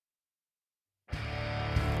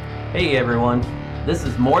Hey everyone, this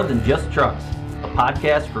is More Than Just Trucks, a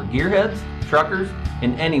podcast for gearheads, truckers,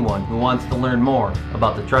 and anyone who wants to learn more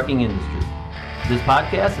about the trucking industry. This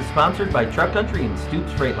podcast is sponsored by Truck Country and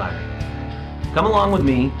Stoops Freightliner. Come along with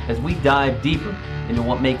me as we dive deeper into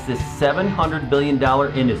what makes this $700 billion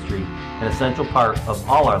industry an essential part of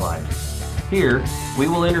all our lives. Here, we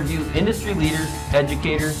will interview industry leaders,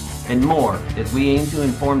 educators, and more as we aim to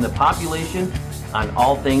inform the population on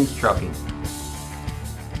all things trucking.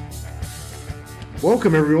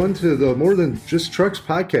 Welcome, everyone, to the More Than Just Trucks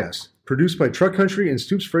podcast, produced by Truck Country and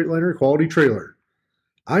Stoops Freightliner Quality Trailer.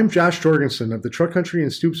 I'm Josh Jorgensen of the Truck Country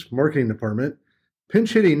and Stoops Marketing Department,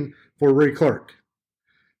 pinch hitting for Ray Clark.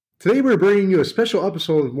 Today, we're bringing you a special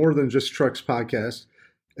episode of More Than Just Trucks podcast,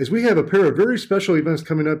 as we have a pair of very special events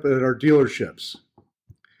coming up at our dealerships.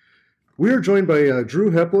 We are joined by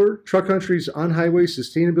Drew Hepler, Truck Country's On-Highway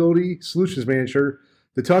Sustainability Solutions Manager,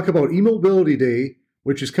 to talk about E-Mobility Day,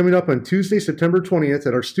 which is coming up on Tuesday, September 20th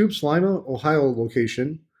at our Stoops Lima, Ohio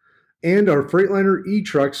location, and our Freightliner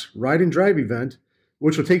E-Trucks Ride and Drive event,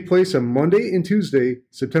 which will take place on Monday and Tuesday,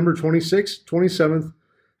 September 26th, 27th,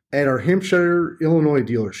 at our Hampshire, Illinois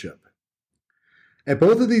dealership. At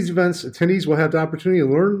both of these events, attendees will have the opportunity to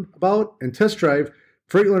learn about and test drive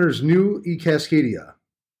Freightliner's new E-Cascadia.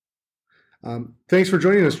 Thanks for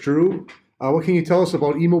joining us, Drew. What can you tell us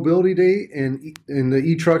about E-Mobility Day and the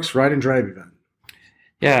E-Trucks Ride and Drive event?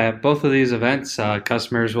 Yeah, at both of these events,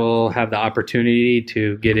 customers will have the opportunity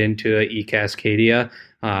to get into an E-Cascadia,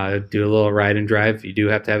 do a little ride and drive. You do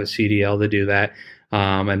have to have a CDL to do that.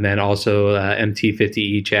 And then also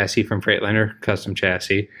MT50E chassis from Freightliner, custom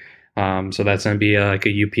chassis. So that's going to be like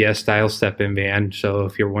a UPS style step-in van. So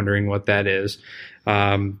if you're wondering what that is.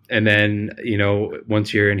 And then,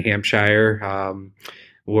 once you're in Hampshire,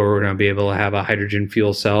 we're going to be able to have a hydrogen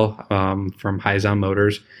fuel cell from Hyzon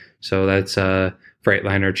Motors. So that's a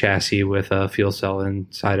Freightliner chassis with a fuel cell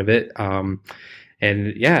inside of it.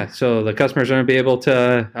 So the customers are going to be able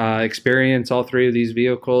to experience all three of these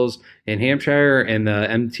vehicles in Hampshire and the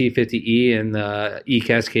MT50E and the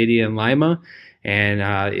E-Cascadia in Lima.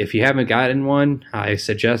 And if you haven't gotten one, I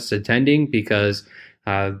suggest attending because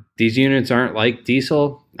these units aren't like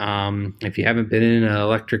diesel. If you haven't been in an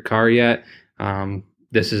electric car yet,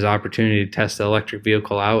 this is an opportunity to test the electric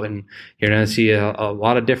vehicle out, and you're going to see a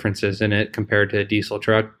lot of differences in it compared to a diesel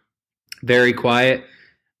truck. Very quiet,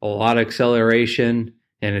 a lot of acceleration,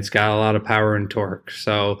 and it's got a lot of power and torque.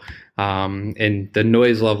 So, and the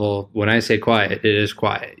noise level, when I say quiet, it is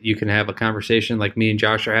quiet. You can have a conversation like me and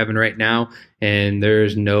Josh are having right now, and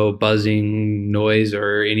there's no buzzing noise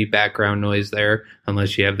or any background noise there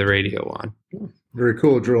unless you have the radio on. Very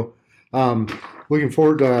cool, Drew. Looking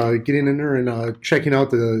forward to getting in there and checking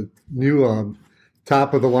out the new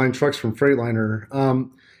top-of-the-line trucks from Freightliner.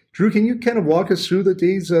 Drew, can you kind of walk us through the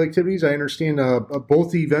day's activities? I understand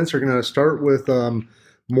both the events are going to start with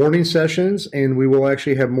morning sessions, and we will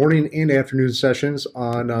actually have morning and afternoon sessions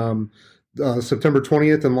on September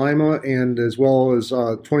 20th in Lima, and as well as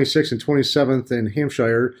 26th and 27th in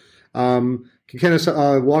Hampshire. Can you kind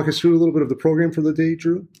of walk us through a little bit of the program for the day,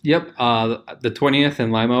 Drew? Yep. The 20th in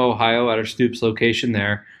Lima, Ohio at our Stoops location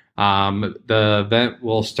there. The event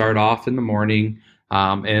will start off in the morning,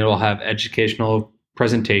 and it will have educational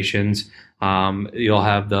presentations. You'll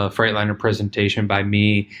have the Freightliner presentation by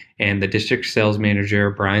me and the district sales manager,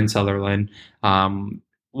 Brian Sutherland.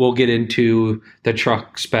 We'll get into the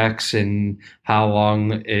truck specs and how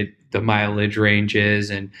long the mileage range is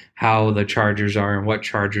and how the chargers are and what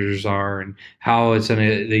chargers are and how it's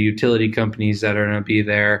the utility companies that are going to be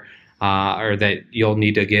there or that you'll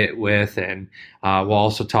need to get with. And we'll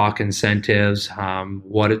also talk incentives,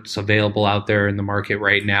 what it's available out there in the market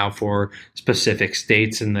right now for specific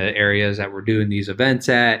states and the areas that we're doing these events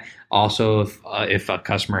at. Also, if a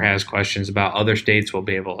customer has questions about other states, we'll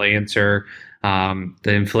be able to answer. The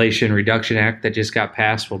Inflation Reduction Act that just got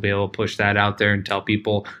passed, we'll be able to push that out there and tell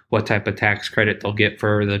people what type of tax credit they'll get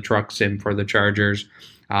for the trucks and for the chargers.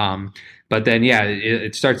 But then,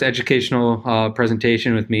 it starts educational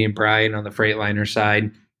presentation with me and Brian on the Freightliner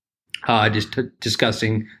side, just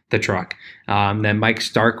discussing the truck. Then Mike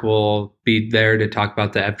Stark will be there to talk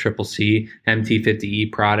about the FCCC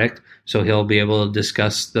MT50E product. So he'll be able to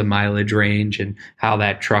discuss the mileage range and how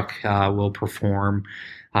that truck will perform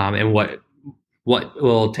and what it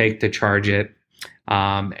will take to charge it.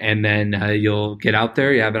 And then you'll get out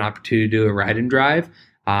there, you have an opportunity to do a ride and drive.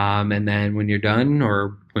 And then when you're done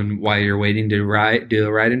or while you're waiting to do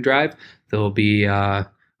a ride and drive, there'll be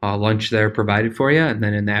lunch there provided for you. And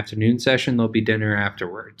then in the afternoon session, there'll be dinner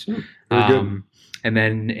afterwards. Very good. And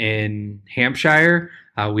then in Hampshire,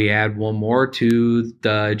 we add one more to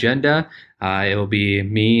the agenda. It will be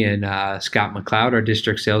me and Scott McLeod, our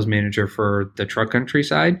district sales manager for the Truck Country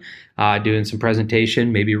side, doing some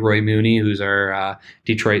presentation. Maybe Roy Mooney, who's our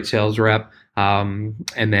Detroit sales rep. And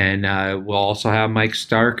then we'll also have Mike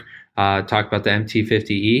Stark talk about the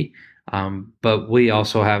MT50E. But we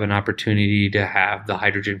also have an opportunity to have the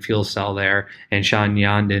hydrogen fuel cell there, and Sean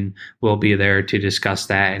Yondon will be there to discuss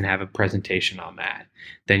that and have a presentation on that.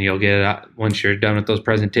 Then you'll get, once you're done with those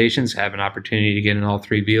presentations, have an opportunity to get in all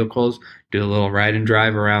three vehicles, do a little ride and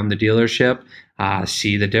drive around the dealership,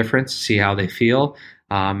 see the difference, see how they feel.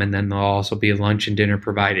 And then there'll also be lunch and dinner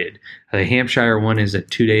provided. The Hampshire one is a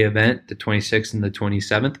 2-day event, the 26th and the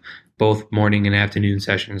 27th, both morning and afternoon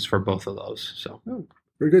sessions for both of those. So. Oh,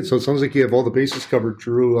 very good. So it sounds like you have all the bases covered,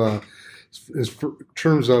 Drew, in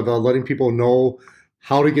terms of letting people know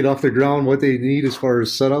how to get off the ground, what they need as far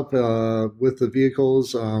as setup with the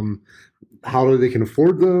vehicles, how they can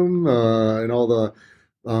afford them, and all the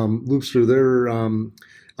loops through there.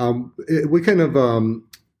 What kind of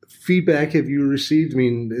feedback have you received? I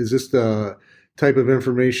mean, is this the type of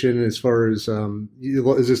information as far as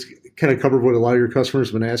is this kind of covered what a lot of your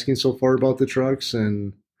customers have been asking so far about the trucks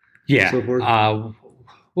and so forth?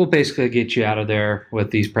 We'll basically get you out of there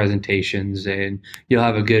with these presentations, and you'll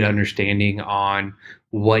have a good understanding on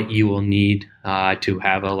what you will need to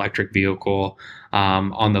have an electric vehicle.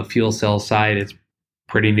 On the fuel cell side, it's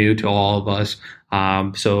pretty new to all of us.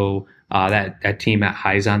 So that team at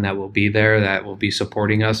Hyzon that will be there, that will be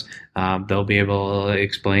supporting us, they'll be able to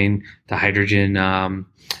explain the hydrogen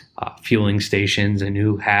fueling stations and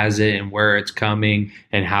who has it and where it's coming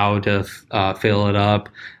and how to fill it up.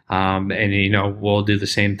 And we'll do the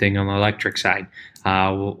same thing on the electric side.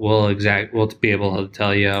 We'll be able to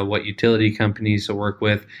tell you what utility companies to work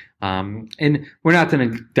with. And we're not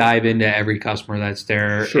going to dive into every customer that's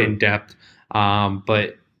there in depth.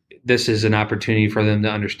 But this is an opportunity for them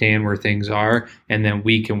to understand where things are. And then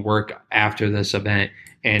we can work after this event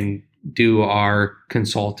and do our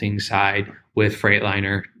consulting side with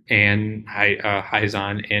Freightliner and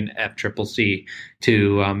Hyzon and FCCC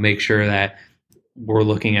to make sure that we're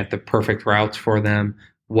looking at the perfect routes for them,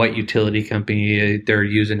 what utility company they're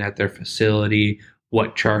using at their facility,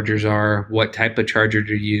 what chargers are, what type of charger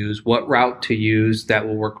to use, what route to use that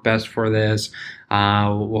will work best for this.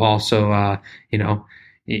 We'll also,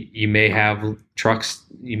 you may have trucks,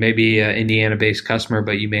 you may be an Indiana-based customer,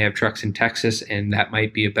 but you may have trucks in Texas, and that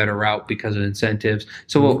might be a better route because of incentives.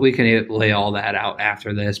 So we can lay all that out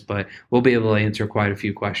after this, but we'll be able to answer quite a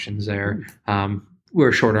few questions there.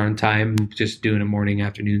 We're short on time, just doing a morning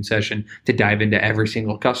afternoon session to dive into every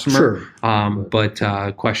single customer.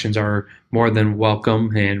 But questions are more than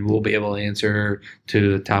welcome, and we'll be able to answer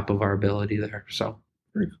to the top of our ability there. So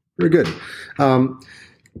very good.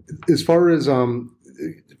 As far as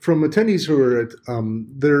from attendees who are at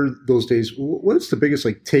there those days, what's the biggest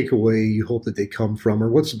takeaway you hope that they come from, or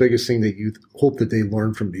what's the biggest thing that you hope that they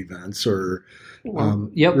learn from the events, or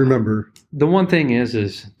remember? The one thing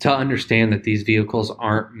is to understand that these vehicles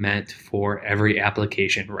aren't meant for every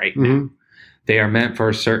application right now. They are meant for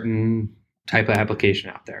a certain type of application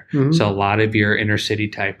out there. So a lot of your inner city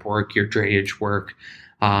type work, your drayage work,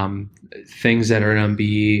 things that are going to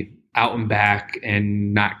be out and back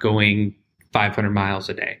and not going 500 miles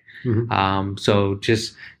a day. So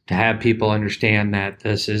just to have people understand that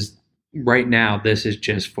this is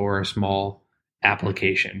just for a small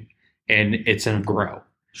application, and it's going to grow.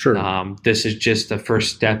 This is just the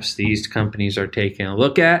first steps these companies are taking a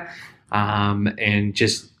look at. And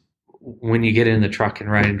just when you get in the truck and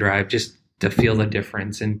ride and drive, just to feel the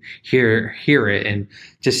difference and hear it and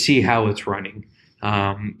just see how it's running.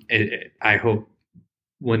 I hope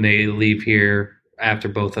when they leave here after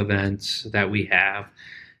both events that we have,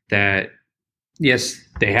 that yes,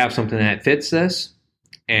 they have something that fits this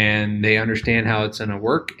and they understand how it's going to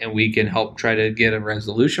work, and we can help try to get a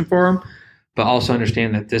resolution for them, but also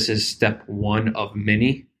understand that this is step one of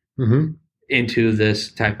many into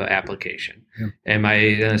this type of application. Am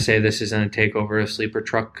I going to say this is going to take over a sleeper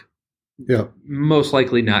truck? Most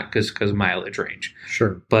likely not, because mileage range.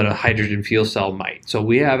 But a hydrogen fuel cell might. So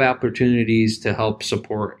we have opportunities to help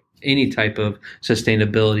support any type of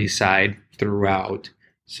sustainability side throughout.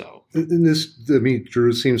 So, and this,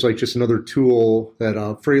 Drew, seems like just another tool that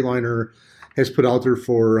Freightliner has put out there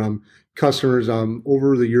for customers.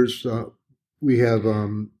 Over the years, we have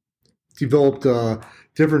developed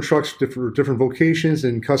different trucks, different vocations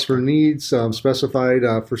and customer needs specified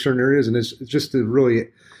for certain areas. And it's just a really,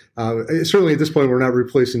 certainly at this point, we're not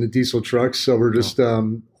replacing the diesel trucks. So we're just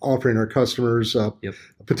offering our customers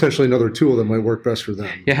potentially another tool that might work best for them.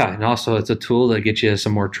 Yeah. And also it's a tool that gets you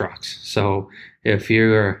some more trucks. So if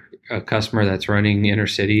you're a customer that's running inner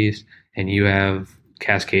cities and you have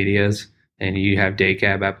Cascadias and you have day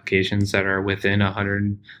cab applications that are within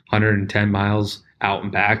 110 miles out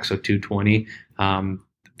and back, so 220,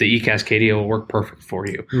 the eCascadia will work perfect for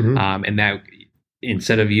you. And that,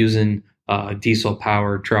 instead of using a diesel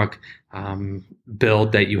powered truck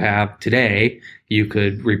build that you have today, you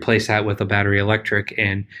could replace that with a battery electric,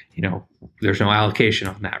 and there's no allocation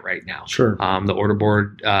on that right now. Sure. The order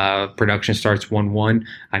board production starts 1/1.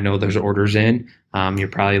 I know there's orders in. You're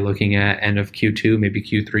probably looking at end of Q2, maybe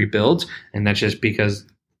Q3 builds, and that's just because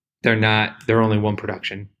they're only one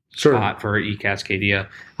production spot for eCascadia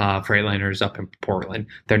Freightliners up in Portland.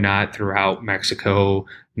 They're not throughout Mexico,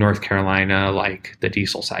 North Carolina like the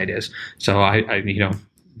diesel side is. So I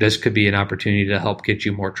this could be an opportunity to help get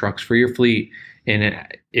you more trucks for your fleet. And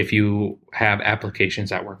if you have applications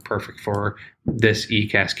that work perfect for this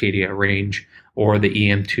eCascadia range or the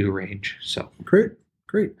EM2 range. So great.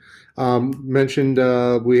 Mentioned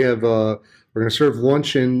we have we're going to serve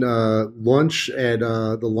lunch at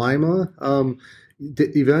the Lima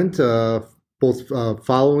event, both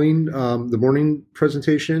following the morning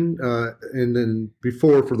presentation and then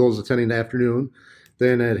before for those attending the afternoon.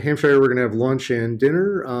 Then at Hampshire, we're going to have lunch and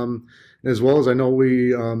dinner, as well as I know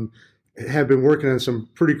we have been working on some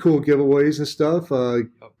pretty cool giveaways and stuff,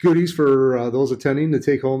 goodies for those attending to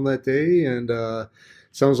take home that day. And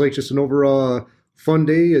sounds like just an overall fun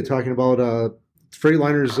day talking about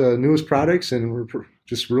Freightliner's newest products, and we're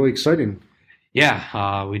just really exciting.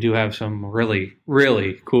 Yeah, we do have some really,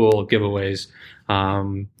 really cool giveaways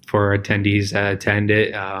for attendees that attend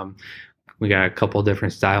it. We got a couple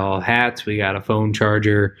different style hats. We got a phone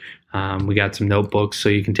charger. We got some notebooks so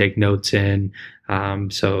you can take notes in.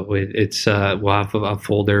 So we'll have a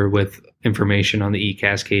folder with information on the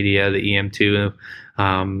eCascadia, the EM2,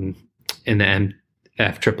 and the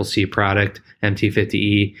FCCC product,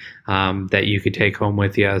 MT50E, that you could take home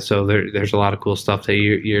with you. So there's a lot of cool stuff that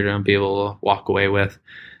you're going to be able to walk away with.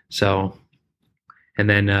 So, and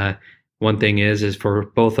then one thing is for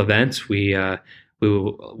both events, we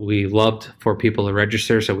loved for people to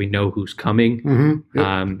register so we know who's coming.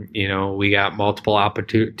 Yep. We got multiple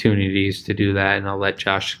opportunities to do that, and I'll let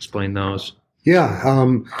Josh explain those. Yeah.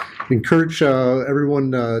 Encourage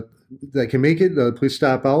everyone that can make it, please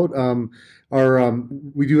stop out.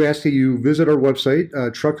 We do ask that you visit our website,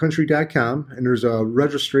 truckcountry.com, and there's a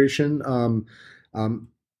registration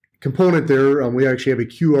component there. We actually have a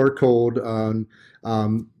QR code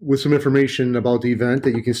with some information about the event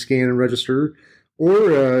that you can scan and register.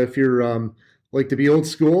 Or if you're like to be old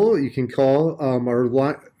school, you can call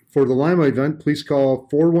for the Lima event. Please call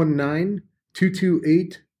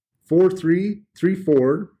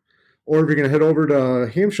 419-228-4334. Or if you're going to head over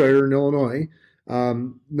to Hampshire in Illinois,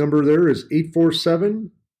 number there is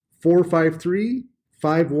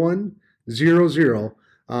 847-453-5100.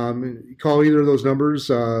 Call either of those numbers,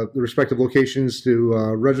 the respective locations, to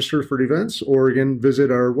register for the events, or again,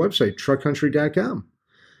 visit our website, truckcountry.com.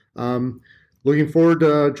 Looking forward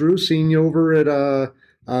to, Drew, seeing you over at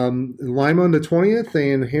Lima on the 20th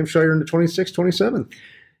and Hampshire on the 26th, 27th.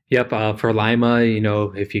 Yep. For Lima,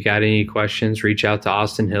 if you got any questions, reach out to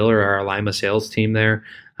Austin Hill or our Lima sales team there.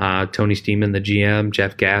 Tony Steeman, the GM,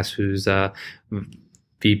 Jeff Gass, who's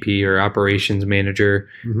VP or operations manager,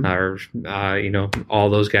 or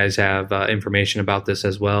all those guys have information about this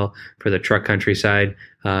as well. For the Truck Country side,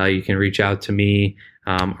 you can reach out to me,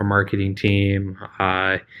 our marketing team,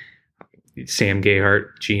 Sam Gayhart,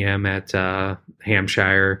 GM at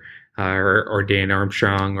Hampshire, or Dan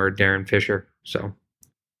Armstrong or Darren Fisher. So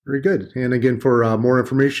very good. And again, for more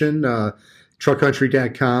information,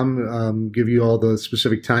 truckcountry.com, give you all the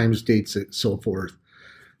specific times, dates, and so forth.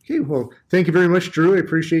 Okay, well, thank you very much, Drew. I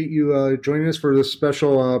appreciate you joining us for this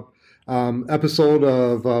special episode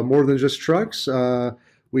of More Than Just Trucks.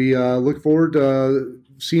 We look forward to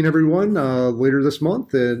seeing everyone later this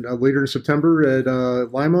month and later in September at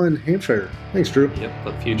Lima and Hampshire. Thanks, Drew. Yep,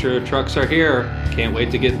 the future trucks are here. Can't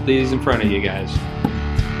wait to get these in front of you guys.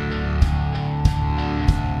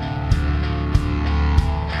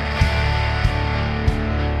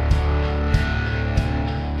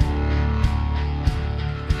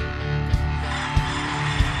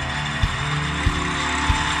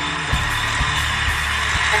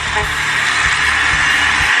 Bye.